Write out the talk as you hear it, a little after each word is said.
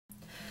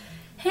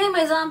Hey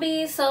my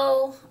zombies,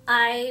 so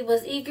I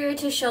was eager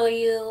to show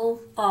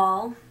you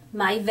all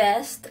my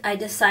vest. I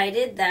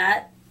decided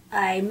that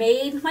I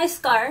made my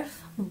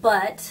scarf,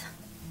 but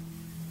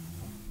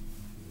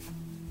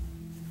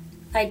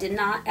I did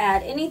not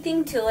add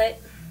anything to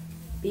it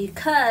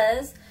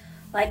because,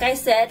 like I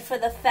said, for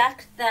the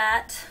fact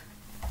that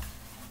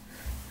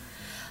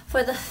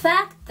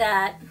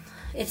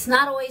it's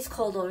not always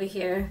cold over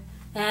here,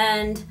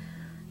 and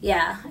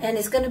yeah, and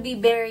it's gonna be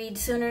buried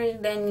sooner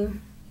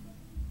than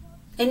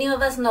any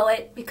of us know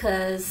it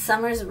because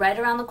summer's right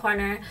around the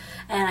corner,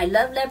 and I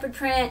love leopard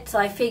print, so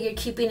I figured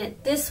keeping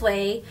it this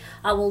way,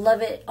 I will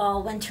love it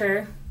all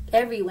winter,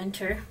 every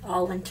winter,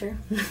 all winter.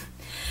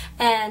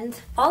 And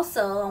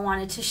also I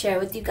wanted to share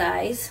with you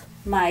guys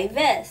my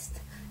vest.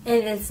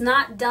 And it's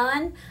not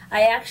done.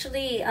 I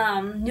actually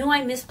knew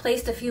I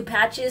misplaced a few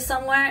patches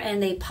somewhere,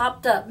 and they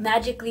popped up,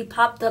 magically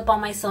popped up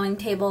on my sewing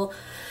table.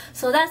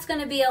 So that's going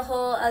to be a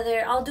whole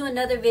other, I'll do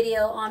another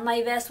video on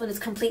my vest when it's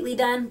completely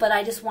done, but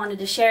I just wanted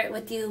to share it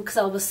with you because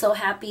I was so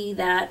happy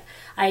that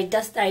I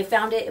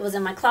found it. It was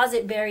in my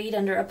closet buried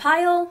under a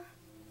pile.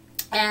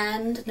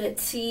 And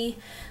let's see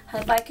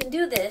if I can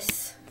do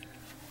this.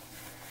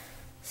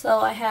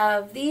 So I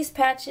have these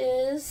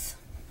patches.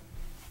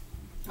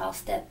 I'll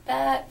step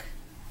back.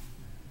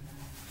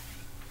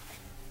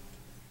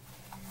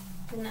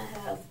 And I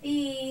have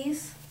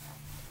these.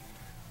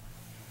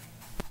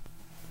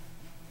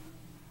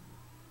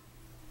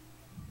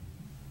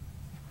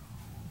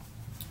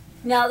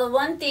 Now the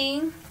one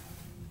thing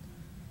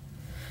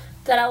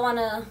that I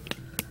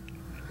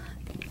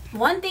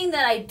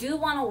do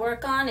want to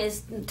work on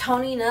is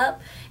toning up,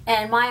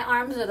 and my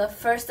arms are the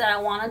first that I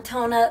want to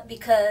tone up,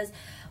 because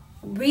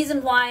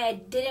reason why I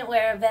didn't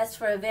wear a vest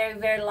for a very,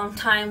 very long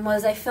time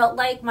was I felt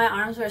like my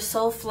arms were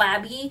so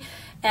flabby,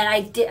 and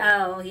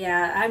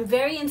I'm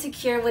very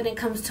insecure when it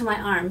comes to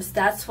my arms.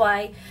 That's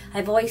why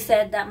I've always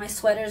said that my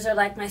sweaters are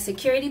like my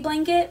security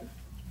blanket.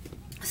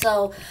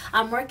 So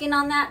I'm working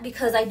on that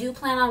because I do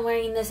plan on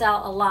wearing this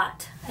out a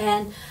lot.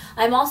 And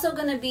I'm also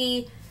going to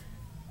be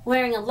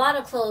wearing a lot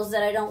of clothes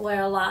that I don't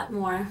wear a lot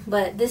more.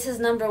 But this is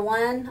number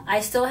one. I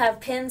still have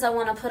pins I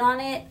want to put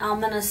on it. I'm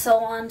going to sew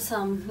on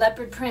some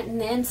leopard print in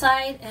the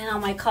inside and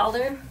on my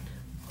collar.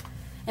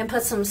 And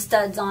put some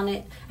studs on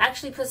it.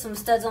 Actually put some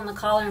studs on the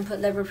collar and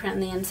put leopard print on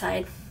the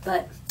inside.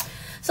 But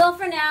so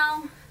for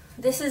now,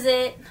 this is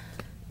it.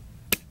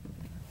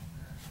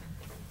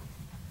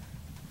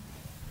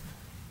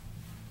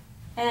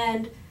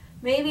 And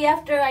maybe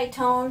after I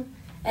tone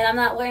and I'm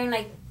not wearing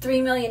like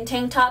 3 million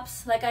tank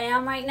tops like I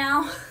am right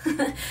now,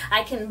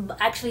 I can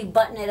actually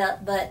button it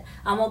up, but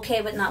I'm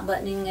okay with not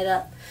buttoning it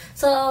up.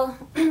 So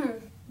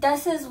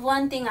this is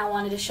one thing I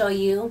wanted to show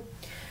you.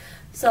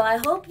 So I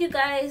hope you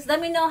guys,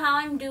 let me know how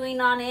I'm doing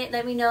on it.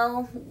 Let me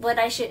know what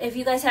I should, if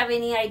you guys have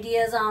any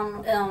ideas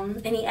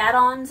on any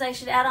add-ons I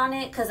should add on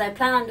it, because I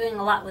plan on doing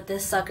a lot with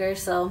this sucker.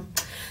 So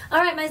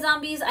alright my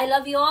zombies, I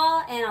love you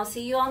all, and I'll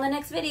see you on the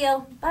next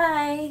video.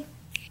 Bye.